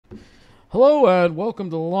Hello and welcome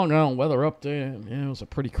to the Long Island weather update. Yeah, it was a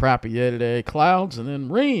pretty crappy day today. Clouds and then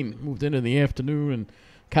rain moved in the afternoon and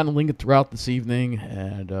kind of lingered throughout this evening.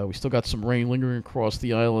 And we still got some rain lingering across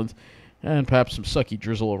the island and perhaps some sucky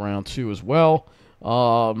drizzle around too as well.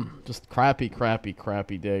 Just crappy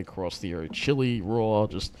day across the area. Chilly, raw. I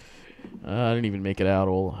didn't even make it out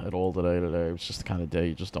at all today. It was just the kind of day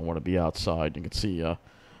you just don't want to be outside. You can see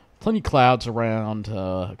plenty of clouds around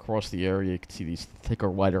across the area. You can see these thicker,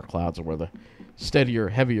 lighter clouds are where the steadier,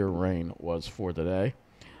 heavier rain was for today.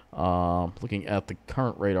 Looking at the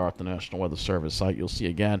current radar at the National Weather Service site, you'll see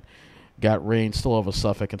again, got rain still over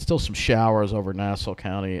Suffolk and still some showers over Nassau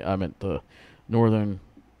County. I'm at the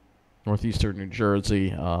northeastern New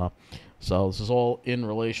Jersey. So this is all in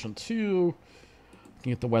relation to,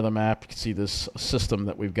 looking at the weather map, you can see this system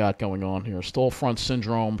that we've got going on here. Stall front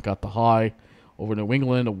syndrome, got the high over New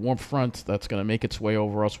England, a warm front that's going to make its way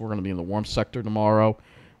over us. We're going to be in the warm sector tomorrow,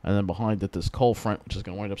 and then behind it, this cold front, which is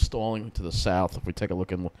going to wind up stalling to the south. If we take a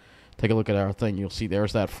look at our thing, you'll see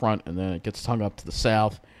there's that front, and then it gets hung up to the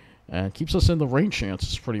south, and keeps us in the rain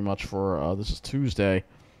chances pretty much for this is Tuesday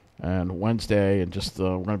and Wednesday, and just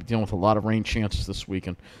we're going to be dealing with a lot of rain chances this week,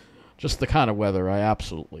 and just the kind of weather I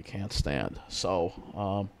absolutely can't stand.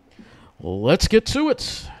 So let's get to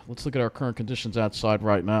it. Let's look at our current conditions outside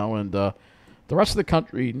right now, and the rest of the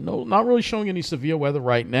country, no, not really showing any severe weather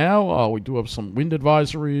right now. We do have some wind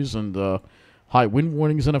advisories and high wind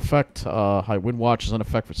warnings in effect. High wind watches in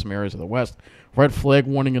effect for some areas of the west. Red flag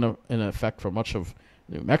warning in effect for much of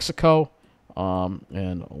New Mexico.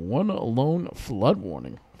 And one lone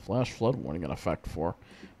flash flood warning in effect for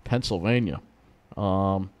Pennsylvania.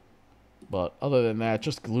 But other than that,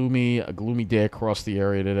 just a gloomy day across the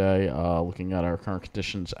area today. Looking at our current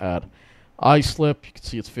conditions at Islip, you can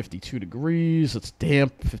see it's 52 degrees. It's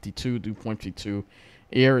damp, 52, dew point 52.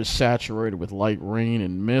 Air is saturated with light rain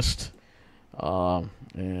and mist. Looking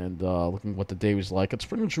at what the day was like, it's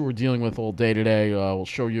pretty much what we're dealing with all day today. We'll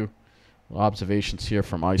show you observations here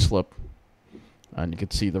from Islip. And you can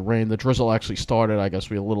see the rain. The drizzle actually started. I guess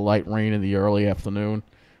we had a little light rain in the early afternoon.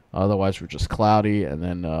 Otherwise, we're just cloudy. And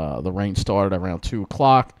then the rain started around 2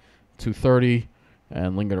 o'clock, 2:30.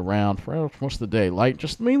 And lingered around for most of the day. Light,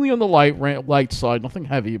 just mainly on the light side, nothing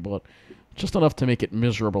heavy, but just enough to make it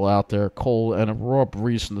miserable out there. Cold and a raw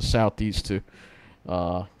breeze from the southeast to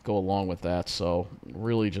go along with that. So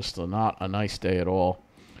really just not a nice day at all.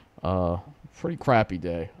 Pretty crappy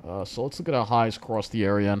day. So let's look at our highs across the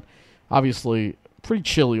area. And obviously pretty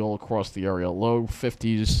chilly all across the area. Low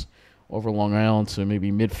 50s over Long Island to maybe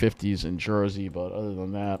mid 50s in Jersey. But other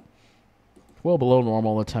than that, well below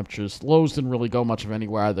normal in temperatures. Lows didn't really go much of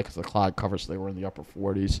anywhere because the cloud covers, they were in the upper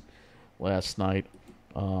 40s last night.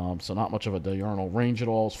 So not much of a diurnal range at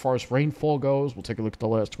all. As far as rainfall goes, we'll take a look at the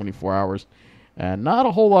last 24 hours. And not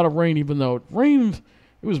a whole lot of rain, even though it rained.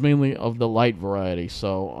 It was mainly of the light variety.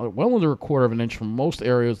 So well under a quarter of an inch from most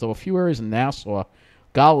areas, though a few areas in Nassau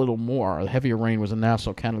got a little more. The heavier rain was in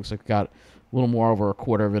Nassau County. Looks like it got a little more over a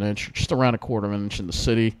quarter of an inch, just around a quarter of an inch in the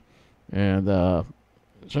city. And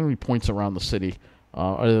generally points around the city.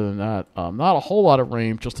 Other than that, not a whole lot of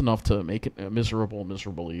rain, just enough to make it a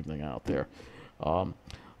miserable evening out there.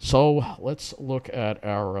 So let's look at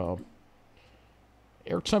our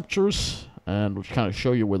air temperatures, and we'll kind of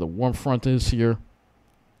show you where the warm front is here.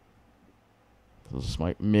 This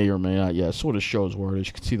may or may not, yeah, it sort of shows where it is.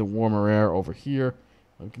 You can see the warmer air over here.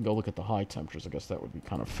 We can go look at the high temperatures. I guess that would be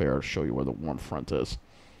kind of fair to show you where the warm front is.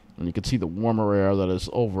 And you can see the warmer air that is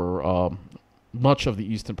over much of the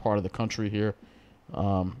eastern part of the country here,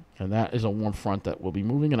 and that is a warm front that will be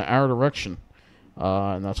moving in our direction,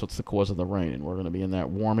 and that's what's the cause of the rain. And we're going to be in that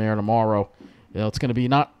warm air tomorrow. You know, it's going to be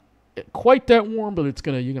not quite that warm, but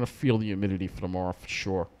you're going to feel the humidity for tomorrow for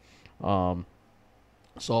sure.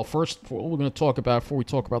 So first, what we're going to talk about before we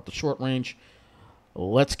talk about the short range,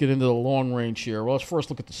 let's get into the long range here. Well, let's first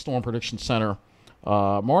look at the Storm Prediction Center.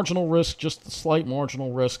 Marginal risk, just a slight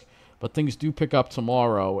marginal risk. But things do pick up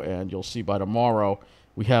tomorrow, and you'll see by tomorrow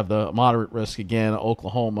we have the moderate risk again,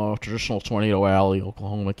 Oklahoma, traditional tornado alley,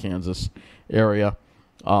 Oklahoma, Kansas area,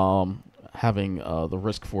 having the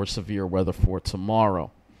risk for severe weather for tomorrow.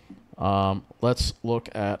 Let's look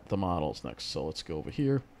at the models next. So let's go over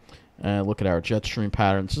here and look at our jet stream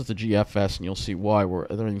pattern. This is the GFS, and you'll see why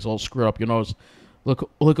everything's all screwed up. You notice, look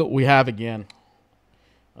what we have again.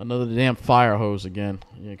 Another damn fire hose again.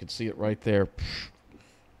 You can see it right there.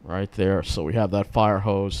 Right there. So we have that fire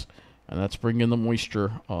hose, and that's bringing in the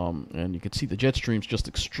moisture. And you can see the jet stream's just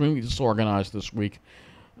extremely disorganized this week.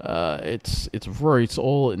 It's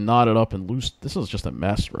all knotted up and loose. This is just a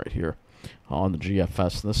mess right here on the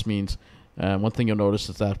GFS. This means And one thing you'll notice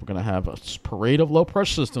is that we're going to have a parade of low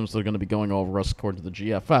pressure systems that are going to be going over us according to the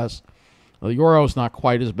GFS. Now, the Euro is not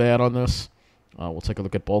quite as bad on this. We'll take a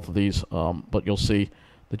look at both of these, but you'll see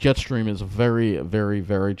the jet stream is very, very,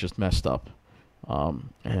 very just messed up.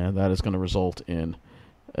 And that is going to result in,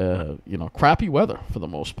 crappy weather for the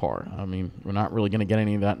most part. I mean, we're not really going to get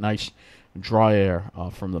any of that nice dry air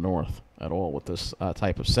from the north at all with this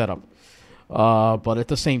type of setup. But at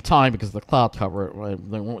the same time, because of the cloud cover,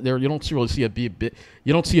 you don't really see a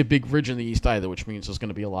big ridge in the east either, which means there's going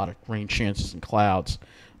to be a lot of rain chances and clouds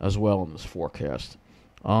as well in this forecast.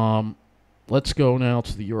 Let's go now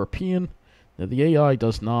to the European. Now, the AI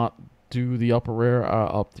does not do the upper air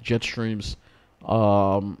up the jet streams,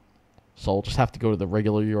 so we'll just have to go to the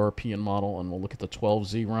regular European model, and we'll look at the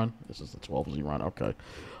 12Z run. This is the 12Z run, okay.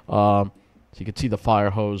 So you can see the fire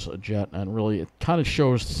hose jet, and really it kind of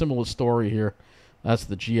shows a similar story here. That's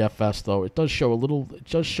the GFS, though. It does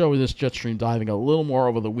show this jet stream diving a little more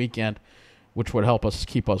over the weekend, which would help us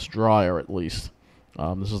keep us drier at least.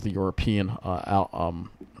 This is the European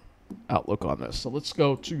outlook on this. So let's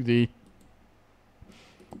go to the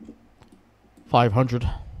 500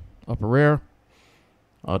 upper air.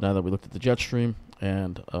 Now that we looked at the jet stream,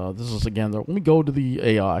 and this is again. Let me go to the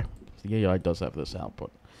AI. The AI does have this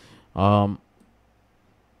output. So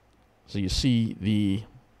you see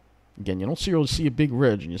again, you don't really see a big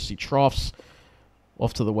ridge, and you see troughs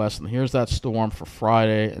off to the west. And here's that storm for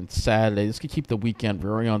Friday and Saturday. This could keep the weekend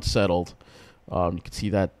very unsettled. You can see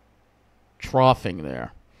that troughing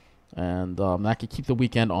there, and that could keep the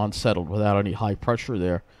weekend unsettled without any high pressure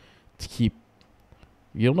there.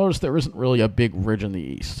 You'll notice there isn't really a big ridge in the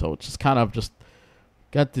east, so it's just kind of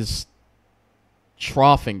got this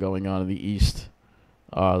troughing going on in the east.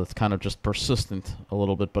 That's kind of just persistent a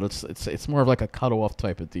little bit, but it's more of like a cut-off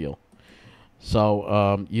type of deal.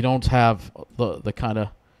 So you don't have the kind of,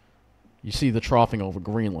 you see the troughing over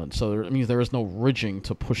Greenland. So it means there is no ridging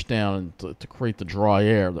to push down and to create the dry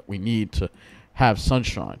air that we need to have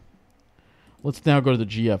sunshine. Let's now go to the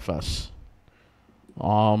GFS.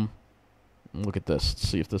 Look at this. Let's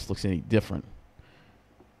see if this looks any different.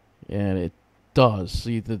 And it does.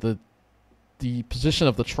 See the position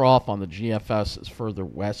of the trough on the GFS is further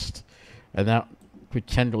west, and that could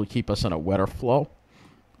tenderly keep us in a wetter flow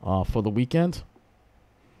for the weekend.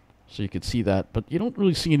 So you could see that, but you don't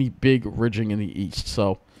really see any big ridging in the east.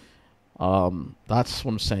 So that's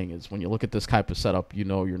what I'm saying is when you look at this type of setup, you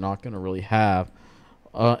know you're not going to really have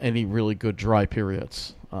any really good dry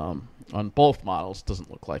periods. On both models,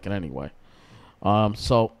 doesn't look like it anyway.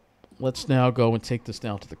 So let's now go and take this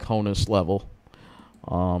down to the CONUS level.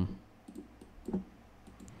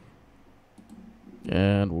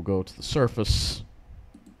 And we'll go to the surface.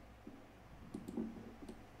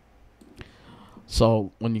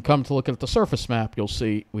 So when you come to look at the surface map, you'll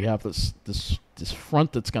see we have this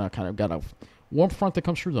front that's going to kind of got a warm front that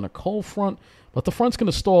comes through, then a cold front, but the front's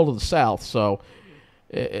going to stall to the south. So,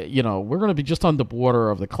 we're going to be just on the border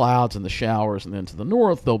of the clouds and the showers, and then to the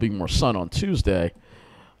north, there'll be more sun on Tuesday.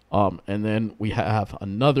 And then we have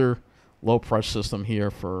another low pressure system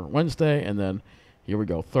here for Wednesday, and then here we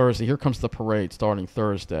go, Thursday. Here comes the parade starting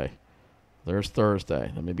Thursday. There's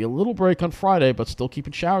Thursday. There may be a little break on Friday, but still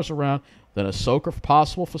keeping showers around. Then a soaker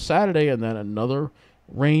possible for Saturday, and then another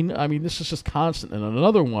rain. I mean, this is just constant. And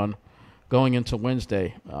another one going into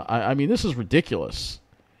Wednesday. I mean, this is ridiculous.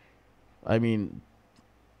 I mean,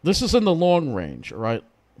 this is in the long range, all right?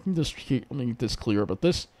 Let me get this clear. But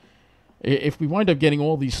this, if we wind up getting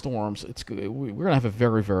all these storms, we're going to have a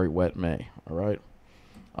very, very wet May, all right?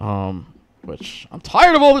 Which, I'm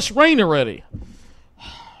tired of all this rain already.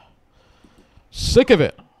 Sick of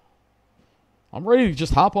it. I'm ready to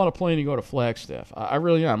just hop on a plane and go to Flagstaff. I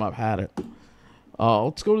really am. I've had it.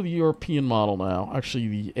 Let's go to the European model now. Actually,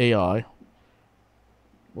 the AI.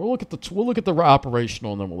 We'll look at the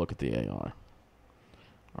operational, and then we'll look at the AI.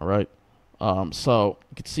 All right. So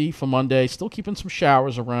you can see for Monday, still keeping some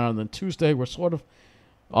showers around. And then Tuesday, we're sort of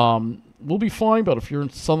we'll be fine. But if you're in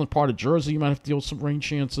the southern part of Jersey, you might have to deal with some rain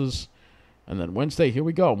chances. And then Wednesday, here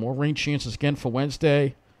we go. More rain chances again for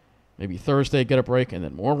Wednesday. Maybe Thursday, get a break, and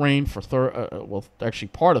then more rain for actually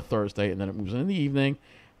part of Thursday, and then it moves in the evening.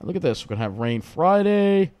 And look at this. We're going to have rain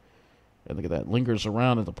Friday. And look at that. Lingers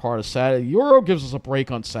around into part of Saturday. The Euro gives us a break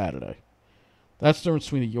on Saturday. That's the difference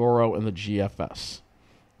between the Euro and the GFS.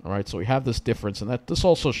 All right, so we have this difference, and this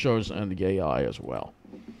also shows in the AI as well.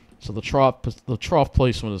 So the trough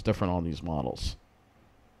placement is different on these models.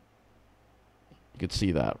 You can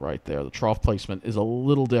see that right there. The trough placement is a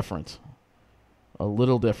little different. But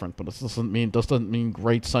it doesn't mean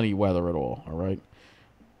great sunny weather at all. All right.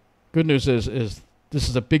 Good news is This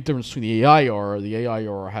is a big difference between the AI aura. The AI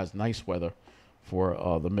aura has nice weather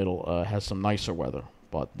for the middle, has some nicer weather.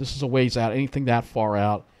 But this is a ways out. Anything that far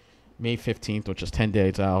out, May 15th, which is 10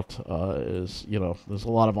 days out, is, there's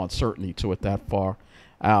a lot of uncertainty to it that far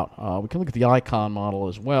out. We can look at the icon model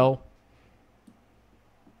as well.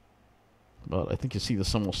 But I think you see the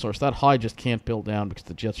similar source. That high just can't build down because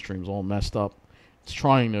the jet stream's all messed up. It's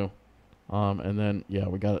trying to. And then, yeah,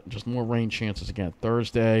 we got just more rain chances again.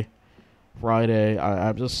 Thursday, Friday.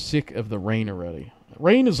 I'm just sick of the rain already.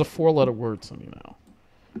 Rain is a 4-letter word to me now.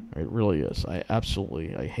 It really is. I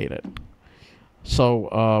hate it. So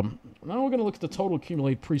now we're going to look at the total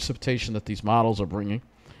accumulated precipitation that these models are bringing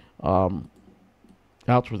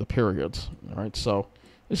out through the periods. All right, so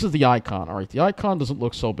this is the icon. All right, the icon doesn't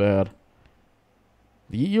look so bad.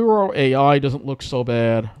 The Euro AI doesn't look so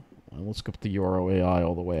bad. Well, let's go with the Euro AI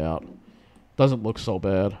all the way out. Doesn't look so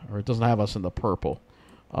bad, or it doesn't have us in the purple.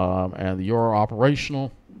 And the Euro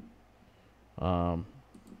operational. Let's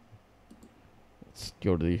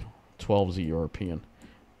go to the 12Z European.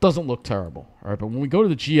 Doesn't look terrible. All right, but when we go to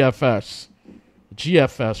the GFS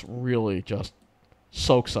really just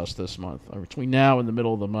soaks us this month. Between now and the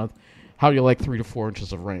middle of the month, how do you like 3 to 4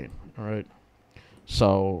 inches of rain? All right.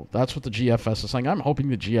 So that's what the GFS is saying. I'm hoping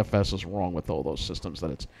the GFS is wrong with all those systems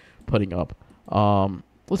that it's putting up.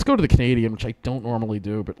 Let's go to the Canadian, which I don't normally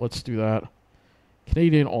do, but let's do that.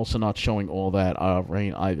 Canadian also not showing all that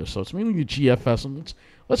rain either. So it's mainly the GFS. And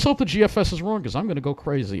let's hope the GFS is wrong, because I'm going to go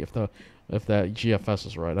crazy if that GFS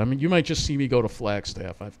is right. I mean, you might just see me go to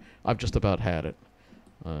Flagstaff. I've just about had it.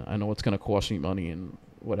 I know it's going to cost me money and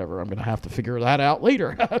whatever. I'm going to have to figure that out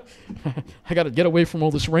later. I got to get away from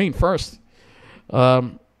all this rain first.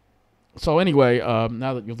 So anyway,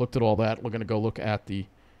 now that you've looked at all that, we're going to go look at the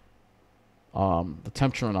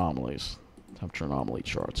temperature anomalies, temperature anomaly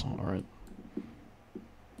charts. All right.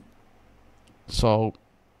 So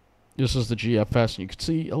this is the GFS, and you can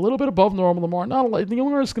see a little bit above normal tomorrow. Not a lot. The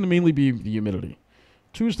only one is going to mainly be the humidity.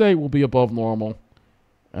 Tuesday will be above normal,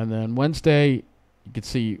 and then Wednesday you can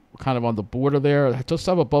see kind of on the border there. It does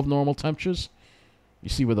have above normal temperatures. You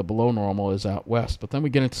see where the below normal is out west. But then we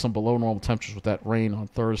get into some below normal temperatures with that rain on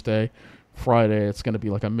Thursday. Friday, it's going to be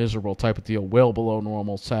like a miserable type of deal. Well below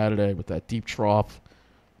normal Saturday with that deep trough.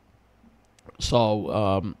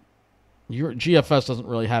 So your GFS doesn't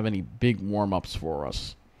really have any big warm-ups for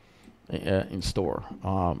us in store.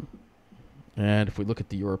 And if we look at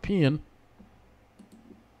the European,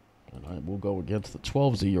 and I will go against the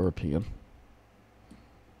 12Z European.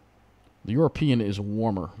 The European is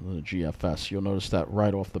warmer than the GFS. You'll notice that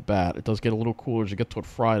right off the bat. It does get a little cooler as you get toward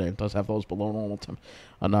Friday. It does have those below normal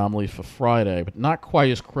anomalies for Friday, but not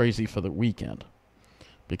quite as crazy for the weekend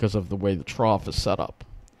because of the way the trough is set up.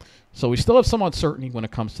 So we still have some uncertainty when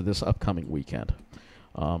it comes to this upcoming weekend.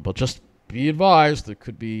 But just be advised, it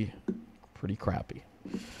could be pretty crappy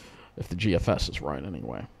if the GFS is right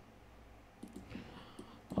anyway.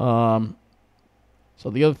 So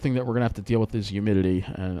the other thing that we're going to have to deal with is humidity,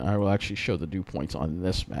 and I will actually show the dew points on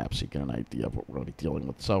this map so you get an idea of what we're going to be dealing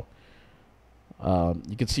with. So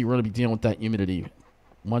you can see we're going to be dealing with that humidity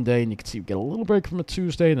Monday, and you can see we get a little break from a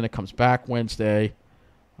Tuesday, and then it comes back Wednesday,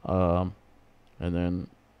 and then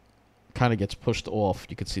kind of gets pushed off.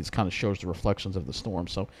 You can see this kind of shows the reflections of the storm.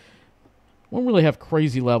 So we won't really have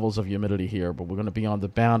crazy levels of humidity here, but we're going to be on the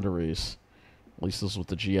boundaries. At least this is what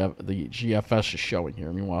the GFS is showing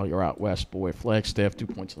here. Meanwhile, you're out west, boy, Flagstaff, dew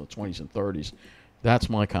points in the 20s and 30s. That's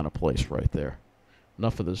my kind of place right there.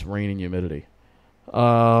 Enough of this rain and humidity.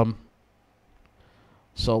 So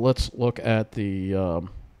let's look at the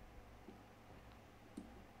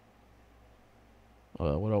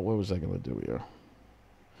what was I going to do here?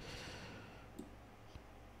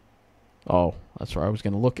 Oh, that's right. I was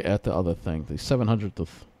going to look at the other thing. The 700th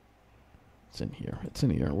of... It's in here. It's in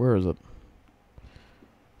here. Where is it?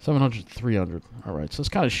 700, 300. All right. So this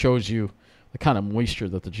kind of shows you the kind of moisture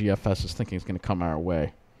that the GFS is thinking is going to come our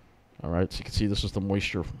way. All right. So you can see this is the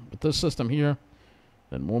moisture with this system here.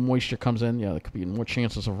 Then more moisture comes in. Yeah, there could be more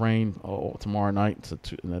chances of rain tomorrow night.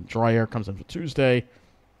 And then dry air comes in for Tuesday.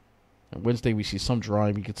 And Wednesday we see some dry.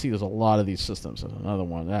 You can see there's a lot of these systems. There's another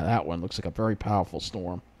one. That one looks like a very powerful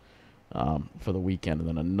storm for the weekend. And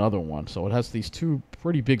then another one. So it has these two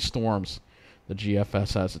pretty big storms the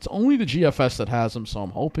GFS has. It's only the GFS that has them, so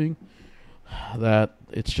I'm hoping that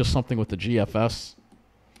it's just something with the GFS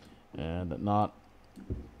and not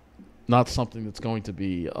something that's going to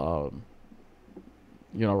be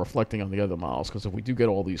reflecting on the other models, because if we do get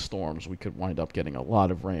all these storms, we could wind up getting a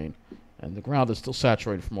lot of rain, and the ground is still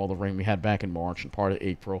saturated from all the rain we had back in March and part of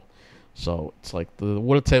April. So it's like the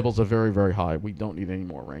water tables are very, very high. We don't need any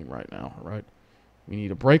more rain right now, right? We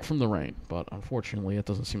need a break from the rain, but unfortunately, it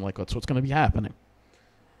doesn't seem like that's what's going to be happening.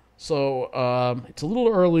 So it's a little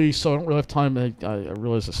early, so I don't really have time. I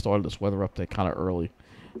realized I started this weather update kind of early.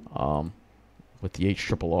 With the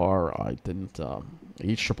HRRR, I didn't. The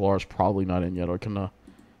HRRR is probably not in yet. I can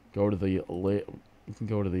go to the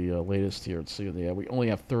latest here and see. Yeah, we only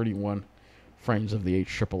have 31 frames of the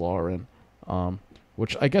HRRR in,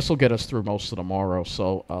 which I guess will get us through most of tomorrow.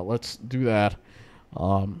 So let's do that,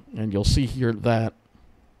 and you'll see here that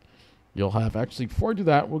you'll have actually. Before I do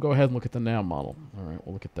that, we'll go ahead and look at the NAM model. All right,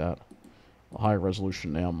 we'll look at that. A high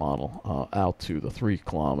resolution NAM model out to the 3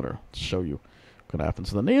 kilometer to show you what happens.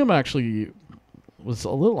 So the NAM actually was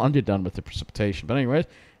a little underdone with the precipitation. But anyway,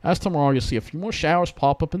 as tomorrow, you'll see a few more showers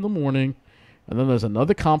pop up in the morning. And then there's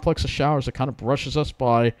another complex of showers that kind of brushes us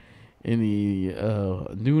by in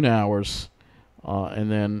the noon hours.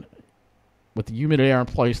 And then with the humid air in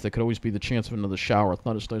place, there could always be the chance of another shower.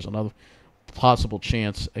 Thunderstorm is another possible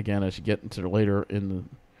chance, again, as you get into later in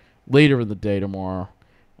the day tomorrow.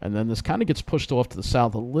 And then this kind of gets pushed off to the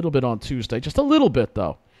south a little bit on Tuesday. Just a little bit,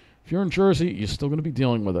 though. If you're in Jersey, you're still going to be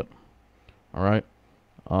dealing with it. All right,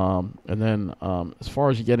 and then as far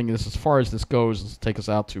as this goes, let's take us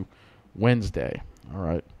out to Wednesday. All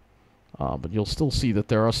right, but you'll still see that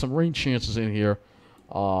there are some rain chances in here,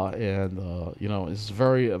 and it's a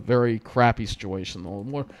very crappy situation. A little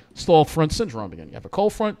more stall front syndrome again. You have a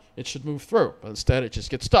cold front, it should move through, but instead it just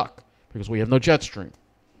gets stuck because we have no jet stream.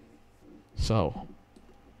 So,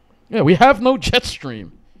 yeah, we have no jet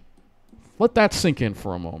stream. Let that sink in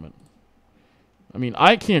for a moment. I mean,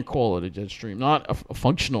 I can't call it a jet stream, not a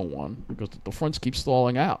functional one, because the fronts keep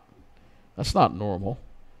stalling out. That's not normal.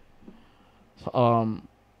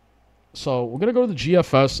 So we're going to go to the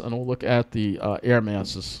GFS, and we'll look at the air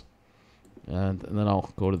masses. And then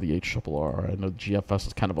I'll go to the HRRR. I know the GFS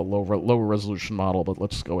is kind of a lower resolution model, but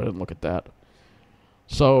let's go ahead and look at that.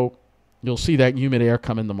 So you'll see that humid air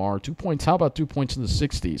come in tomorrow. 2 points. How about 2 points in the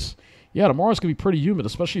 60s? Yeah, tomorrow's going to be pretty humid,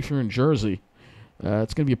 especially if you're in Jersey.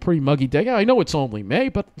 It's going to be a pretty muggy day. Yeah, I know it's only May,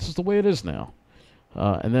 but this is the way it is now.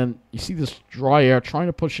 And then you see this dry air trying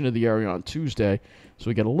to push into the area on Tuesday.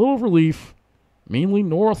 So we get a little relief, mainly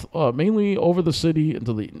over the city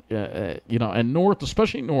into the, and north,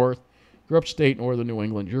 especially north. If you're upstate, northern New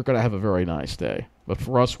England, you're going to have a very nice day. But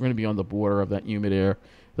for us, we're going to be on the border of that humid air.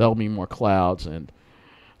 That'll mean more clouds, and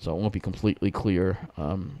so it won't be completely clear.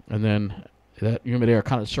 And then that humid air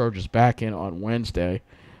kind of surges back in on Wednesday.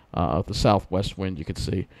 The southwest wind, you can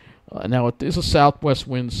see. Now, it is a southwest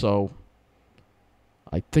wind, so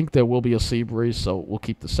I think there will be a sea breeze, so we'll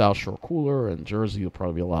keep the South Shore cooler, and Jersey will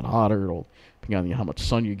probably be a lot hotter. It'll depend on how much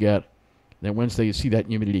sun you get. Then Wednesday, you see that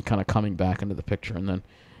humidity kind of coming back into the picture, and then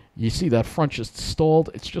you see that front just stalled.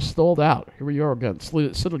 It's just stalled out. Here we are again,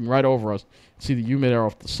 sitting right over us. See the humid air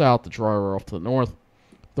off to the south, the drier air off to the north.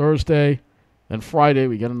 Thursday, then Friday,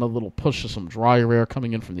 we get another little push of some drier air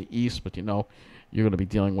coming in from the east, but you're going to be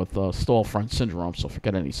dealing with stall front syndrome, so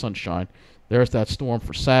forget any sunshine. There's that storm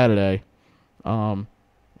for Saturday, and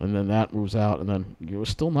then that moves out, and then you're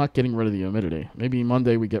still not getting rid of the humidity. Maybe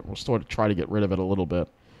Monday we'll start to try to get rid of it a little bit.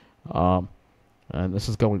 And this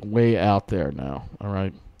is going way out there now, all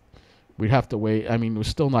right? We'd have to wait. I mean, we're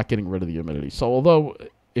still not getting rid of the humidity. So although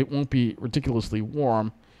it won't be ridiculously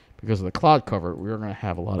warm because of the cloud cover, we're going to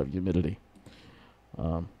have a lot of humidity.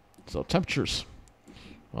 So temperatures.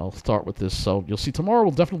 I'll start with this. So you'll see tomorrow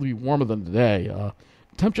will definitely be warmer than today.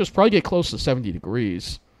 Temperatures probably get close to 70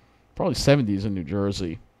 degrees. Probably 70s in New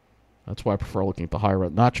Jersey. That's why I prefer looking at the higher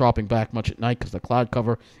end. Not dropping back much at night because the cloud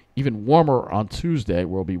cover. Even warmer on Tuesday,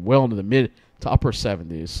 where it'll be well into the mid to upper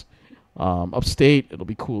 70s. Upstate, it'll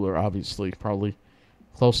be cooler, obviously. Probably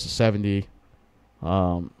close to 70.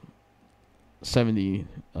 70,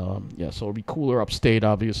 so it'll be cooler upstate,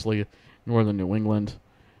 obviously. Northern New England.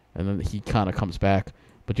 And then the heat kind of comes back.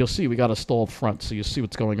 But you'll see we got a stalled front, so you'll see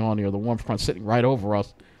what's going on here. The warm front sitting right over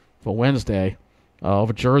us for Wednesday.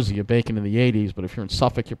 Over Jersey, you're baking in the 80s, but if you're in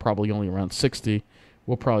Suffolk, you're probably only around 60.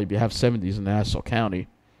 We'll probably have 70s in Nassau County.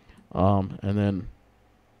 And then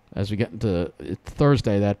as we get into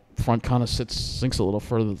Thursday, that front kind of sinks a little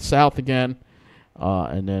further to the south again,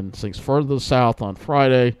 and then sinks further to the south on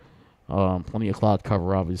Friday. Plenty of cloud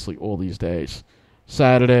cover, obviously, all these days.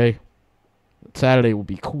 Saturday will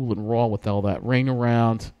be cool and raw with all that rain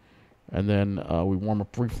around. And then we warm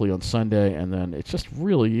up briefly on Sunday. And then it's just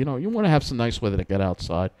really, you want to have some nice weather to get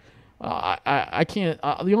outside. I can't,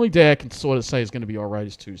 the only day I can sort of say is going to be all right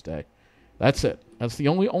is Tuesday. That's it. That's the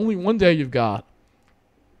only one day you've got.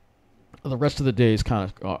 The rest of the days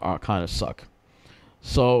kind of suck.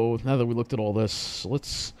 So now that we looked at all this,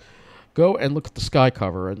 let's go and look at the sky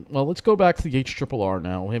cover. And, well, let's go back to the HRRR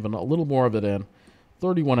now. We have a little more of it in.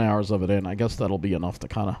 31 hours of it in. I guess that'll be enough to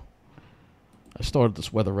kind of... I started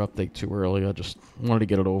this weather update too early. I just wanted to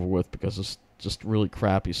get it over with because it's just really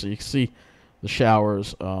crappy. So you can see the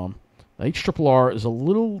showers. The HRRR is a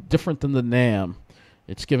little different than the NAM.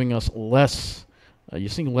 It's giving us less... you're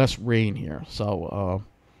seeing less rain here, so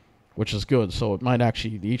which is good. So it might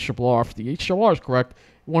actually... The HRRR, if the HRRR is correct,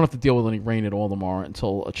 you won't have to deal with any rain at all tomorrow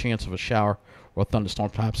until a chance of a shower or a thunderstorm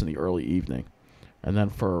perhaps in the early evening. And then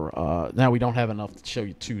for... now we don't have enough to show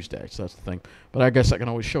you Tuesday, so that's the thing. But I guess I can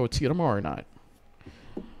always show it to you tomorrow night.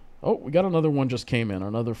 Oh, we got another one just came in.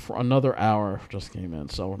 Another hour just came in.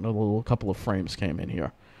 So another little couple of frames came in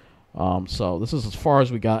here. So this is as far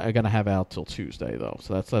as we got. I'm gonna have out till Tuesday though.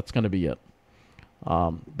 So that's gonna be it.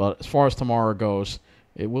 But as far as tomorrow goes,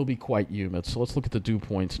 it will be quite humid. So let's look at the dew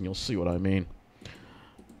points and you'll see what I mean.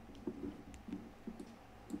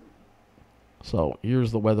 So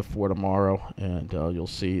here's the weather for tomorrow, and you'll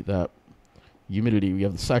see that humidity. We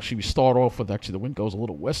have this actually. We start off with actually the wind goes a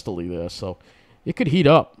little westerly there, so it could heat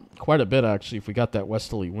up quite a bit actually if we got that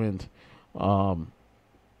westerly wind.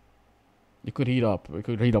 It could heat up. It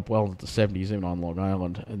could heat up well into the 70s even on Long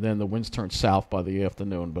Island, and then the winds turn south by the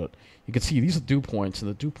afternoon. But you can see these are dew points, and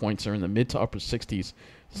the dew points are in the mid to upper 60s.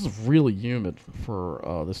 This is really humid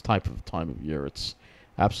for this type of time of year. It's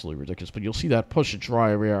absolutely ridiculous. But you'll see that push of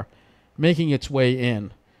drier air making its way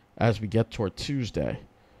in as we get toward Tuesday.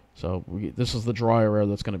 So this is the drier air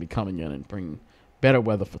that's going to be coming in and bring better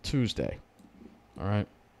weather for Tuesday. All right.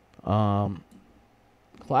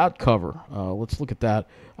 Cloud cover. Let's look at that.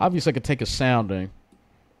 Obviously, I could take a sounding.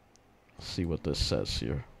 See what this says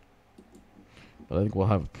here. But I think we'll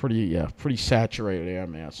have a pretty saturated air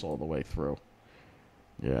mass all the way through.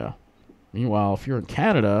 Yeah. Meanwhile, if you're in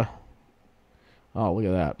Canada, oh, look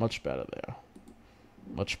at that. Much better there.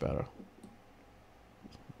 Much better.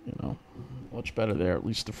 You know, much better there. At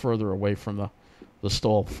least the further away from the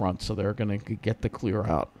stall front, so they're going to get the clear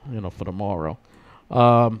out, you know, for tomorrow.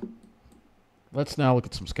 Let's now look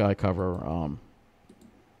at some sky cover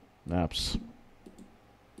maps.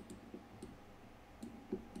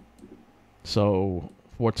 So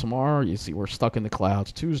for tomorrow, you see we're stuck in the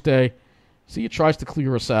clouds. Tuesday, see it tries to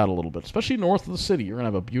clear us out a little bit, especially north of the city. You're gonna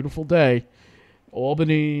have a beautiful day.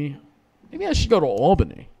 Albany, maybe I should go to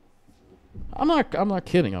Albany. I'm not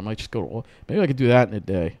kidding. I might just go to. Maybe I could do that in a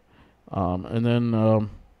day, and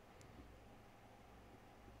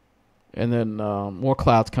then more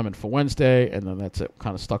clouds coming for Wednesday, and then that's it.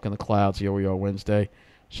 Kind of stuck in the clouds. Here we are Wednesday,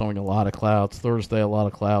 showing a lot of clouds. Thursday, a lot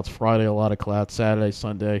of clouds. Friday, a lot of clouds. Saturday,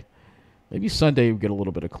 Sunday. Maybe Sunday we get a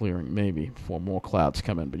little bit of clearing, maybe, before more clouds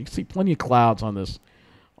come in. But you can see plenty of clouds on this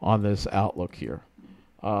outlook here.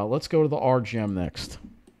 Let's go to the RGM next.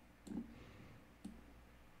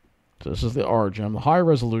 So this is the RGM, the high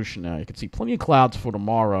resolution now. You can see plenty of clouds for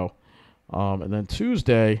tomorrow. And then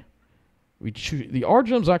Tuesday, the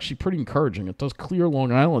RGM is actually pretty encouraging. It does clear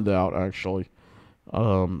Long Island out, actually,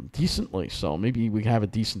 decently. So maybe we have a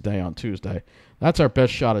decent day on Tuesday. That's our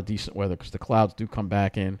best shot at decent weather because the clouds do come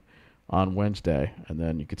back in on Wednesday. And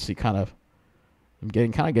then you can see kind of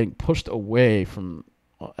getting pushed away from,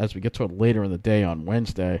 as we get to it later in the day on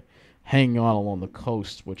Wednesday, hanging on along the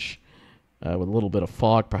coast, which... with a little bit of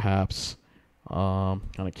fog, perhaps. Kind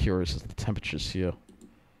of curious as the temperatures here.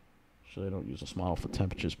 Actually, I don't use a smile for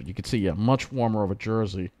temperatures, but you can see, yeah, much warmer over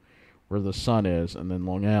Jersey, where the sun is, and then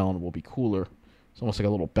Long Island will be cooler. It's almost like a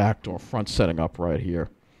little backdoor front setting up right here,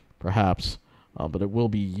 perhaps. But it will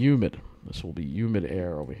be humid. This will be humid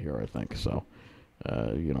air over here, I think. So,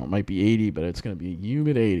 you know, it might be 80, but it's going to be a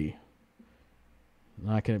humid 80.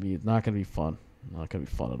 Not going to be fun. Not going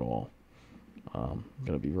to be fun at all. Going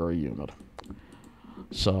to be very humid.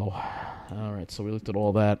 So, all right. So we looked at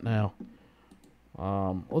all that now.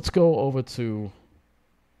 Let's go over to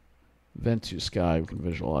Ventu Sky. We can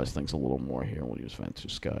visualize things a little more here. We'll use Ventu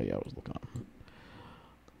Sky. Yeah, I was looking on.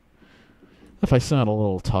 If I sound a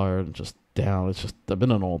little tired and just down, it's just I've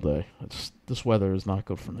been in all day. This weather is not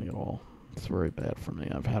good for me at all. It's very bad for me.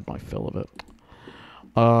 I've had my fill of it.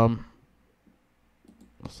 So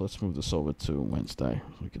let's move this over to Wednesday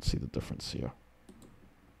so we can see the difference here.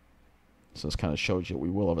 So this kind of shows you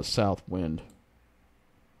we will have a south wind.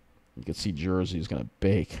 You can see Jersey is going to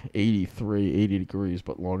bake 83, 80 degrees,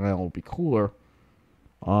 but Long Island will be cooler.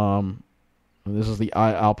 And this is the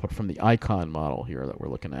output from the icon model here that we're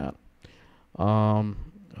looking at.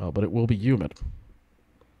 But it will be humid.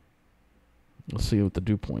 Let's see what the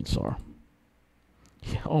dew points are.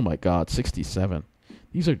 Yeah, oh my God, 67.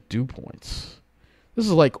 These are dew points. This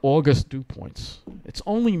is like August dew points. It's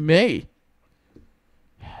only May.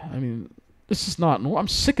 I mean, this is not normal. I'm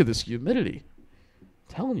sick of this humidity.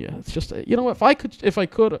 I'm telling you, it's just, you know, if I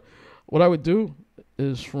could, what I would do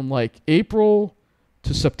is from like April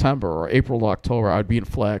to September or April to October. I'd be in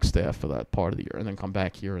Flagstaff for that part of the year and then come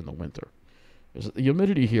back here in the winter. The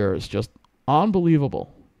humidity here is just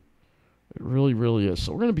unbelievable. It really, really is.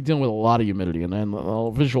 So we're going to be dealing with a lot of humidity, and then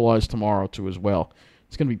I'll visualize tomorrow too as well.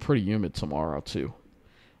 It's going to be pretty humid tomorrow too.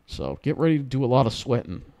 So get ready to do a lot of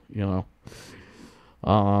sweating,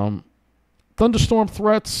 Thunderstorm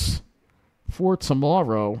threats for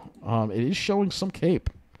tomorrow. It is showing some cape.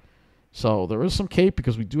 So there is some cape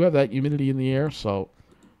because we do have that humidity in the air. So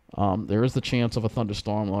there is the chance of a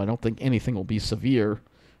thunderstorm. Well, I don't think anything will be severe.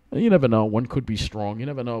 You never know. One could be strong. You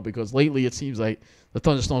never know because lately it seems like the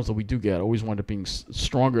thunderstorms that we do get always wind up being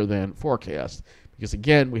stronger than forecast. Because,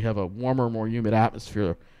 again, we have a warmer, more humid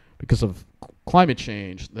atmosphere because of climate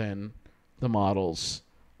change than the models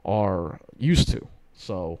are used to.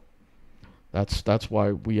 So that's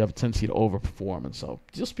why we have a tendency to overperform. And so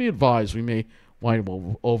just be advised, we may wind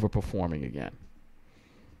up overperforming again.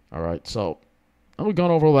 All right, so now we've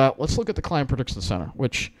gone over that. Let's look at the Climate Prediction Center,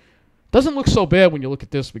 which doesn't look so bad when you look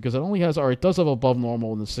at this because it only has, it does have above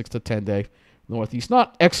normal in the 6 to 10 day northeast.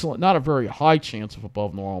 Not excellent, not a very high chance of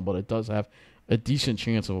above normal, but it does have a decent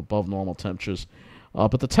chance of above normal temperatures.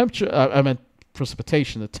 But the temperature, I meant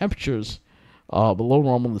precipitation, the temperatures below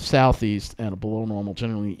normal in the southeast and below normal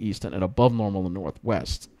generally in the east and above normal in the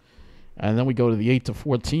northwest. And then we go to the 8 to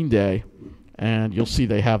 14 day, and you'll see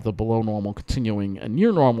they have the below normal continuing and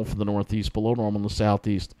near normal for the northeast, below normal in the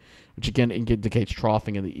southeast, which again indicates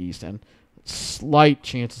troughing in the east, and slight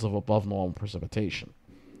chances of above normal precipitation.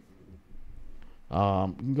 We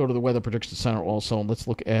can go to the Weather Prediction Center also, and let's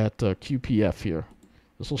look at QPF here.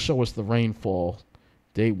 This will show us the rainfall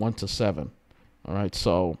day 1 to 7. All right,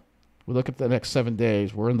 so we look at the next 7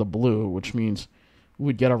 days. We're in the blue, which means we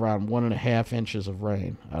would get around 1.5 inches of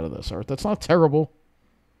rain out of this. All right, that's not terrible.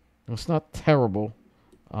 It's not terrible.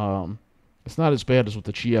 It's not as bad as what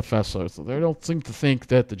the GFS is. So they don't seem to think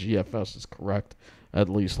that the GFS is correct. At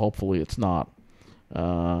least, hopefully, it's not.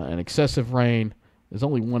 And excessive rain. There's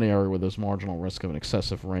only one area where there's marginal risk of an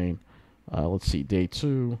excessive rain. Let's see, day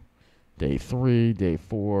 2, day 3, day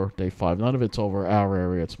 4, day 5. None of it's over our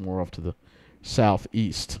area. It's more off to the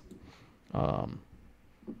southeast.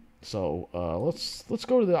 So let's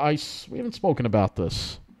go to the ice. We haven't spoken about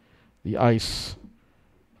this. The ice,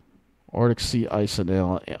 Arctic sea ice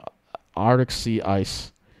Arctic sea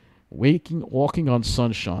ice, walking on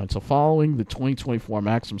sunshine. So following the 2024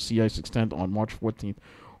 maximum sea ice extent on March 14th,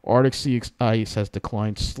 Arctic sea ice has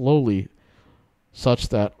declined slowly, such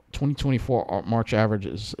that 2024 March average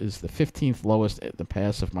is the 15th lowest in the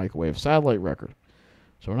passive microwave satellite record.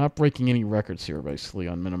 So we're not breaking any records here, basically,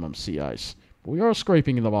 on minimum sea ice. But we are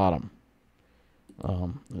scraping in the bottom.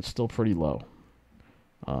 It's still pretty low.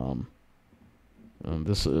 And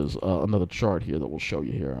this is another chart here that we'll show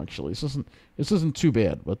you here, actually. This isn't too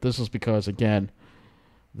bad, but this is because, again,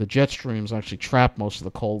 the jet streams actually trap most of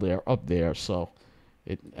the cold air up there, so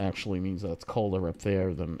it actually means that it's colder up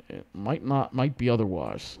there than it might be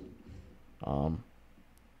otherwise. And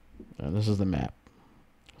this is the map.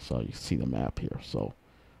 So you see the map here. So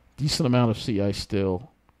decent amount of sea ice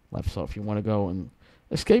still left. So if you want to go and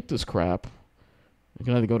escape this crap, you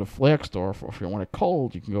can either go to Flagstaff, or if you want it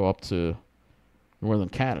cold, you can go up to northern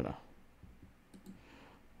Canada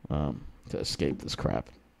to escape this crap.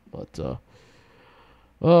 But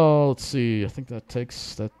let's see. I think that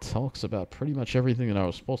talks about pretty much everything that I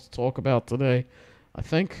was supposed to talk about today. I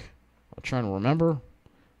think I'm trying to remember.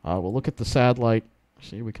 We'll look at the satellite.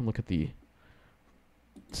 See, we can look at the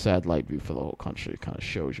satellite view for the whole country. It kind of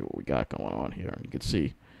shows you what we got going on here, and you can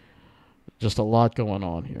see just a lot going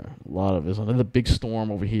on here. A lot of it. Another big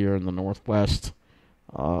storm over here in the northwest.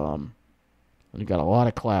 And you got a lot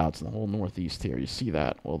of clouds in the whole northeast here. You see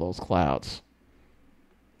that? Well, those clouds.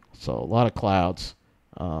 So a lot of clouds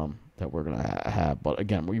that we're going to have. But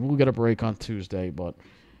again, we will get a break on Tuesday. But,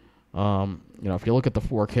 if you look at the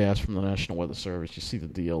forecast from the National Weather Service, you see the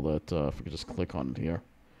deal that if we could just click on it here.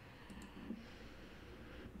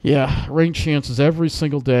 Yeah, rain chances every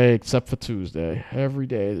single day except for Tuesday. Every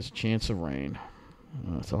day there's a chance of rain.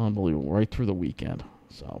 It's unbelievable. Right through the weekend.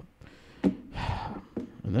 So,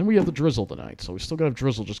 and then we have the drizzle tonight. So we still got to have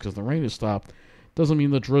drizzle just because the rain has stopped. Doesn't mean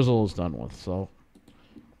the drizzle is done with. So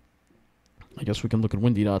I guess we can look at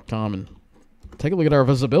windy.com and take a look at our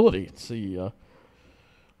visibility and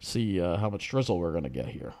see how much drizzle we're going to get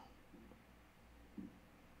here.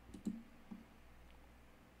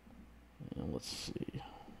 And let's see.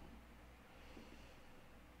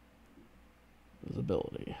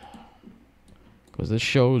 Visibility. Because this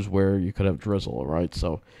shows where you could have drizzle, all right?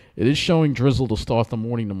 So it is showing drizzle to start the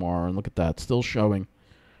morning tomorrow. And look at that. Still showing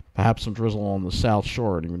perhaps some drizzle on the south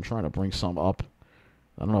shore and even trying to bring some up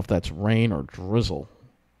I don't know if that's rain or drizzle.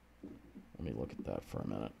 Let me look at that for a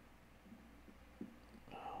minute.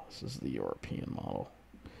 This is the European model.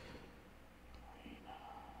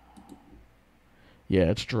 Yeah,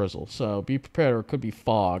 it's drizzle. So be prepared, or it could be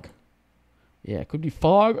fog. Yeah, it could be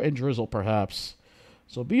fog and drizzle, perhaps.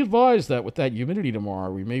 So be advised that with that humidity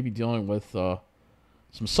tomorrow, we may be dealing with some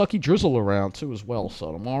sucky drizzle around, too, as well.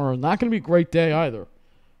 So tomorrow, not going to be a great day either.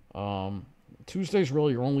 Tuesday's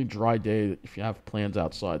really your only dry day if you have plans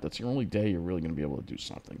outside. That's your only day you're really going to be able to do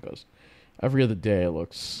something, because every other day it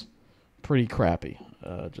looks pretty crappy.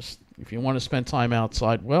 Just if you want to spend time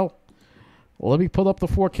outside, well, let me put up the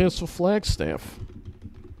forecast for Flagstaff.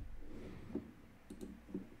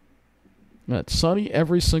 It's sunny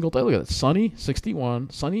every single day. Look at that. Sunny, 61.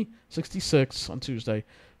 Sunny, 66 on Tuesday.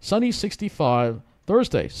 Sunny, 65.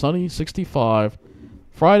 Thursday, sunny, 65.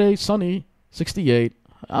 Friday, sunny, 68.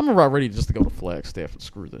 I'm about ready just to go to Flagstaff and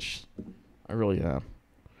screw this. I really am.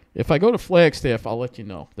 If I go to Flagstaff, I'll let you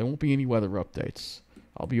know. There won't be any weather updates.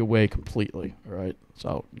 I'll be away completely, all right?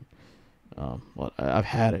 So, well, I've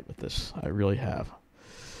had it with this. I really have.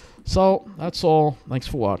 So, that's all. Thanks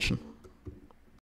for watching.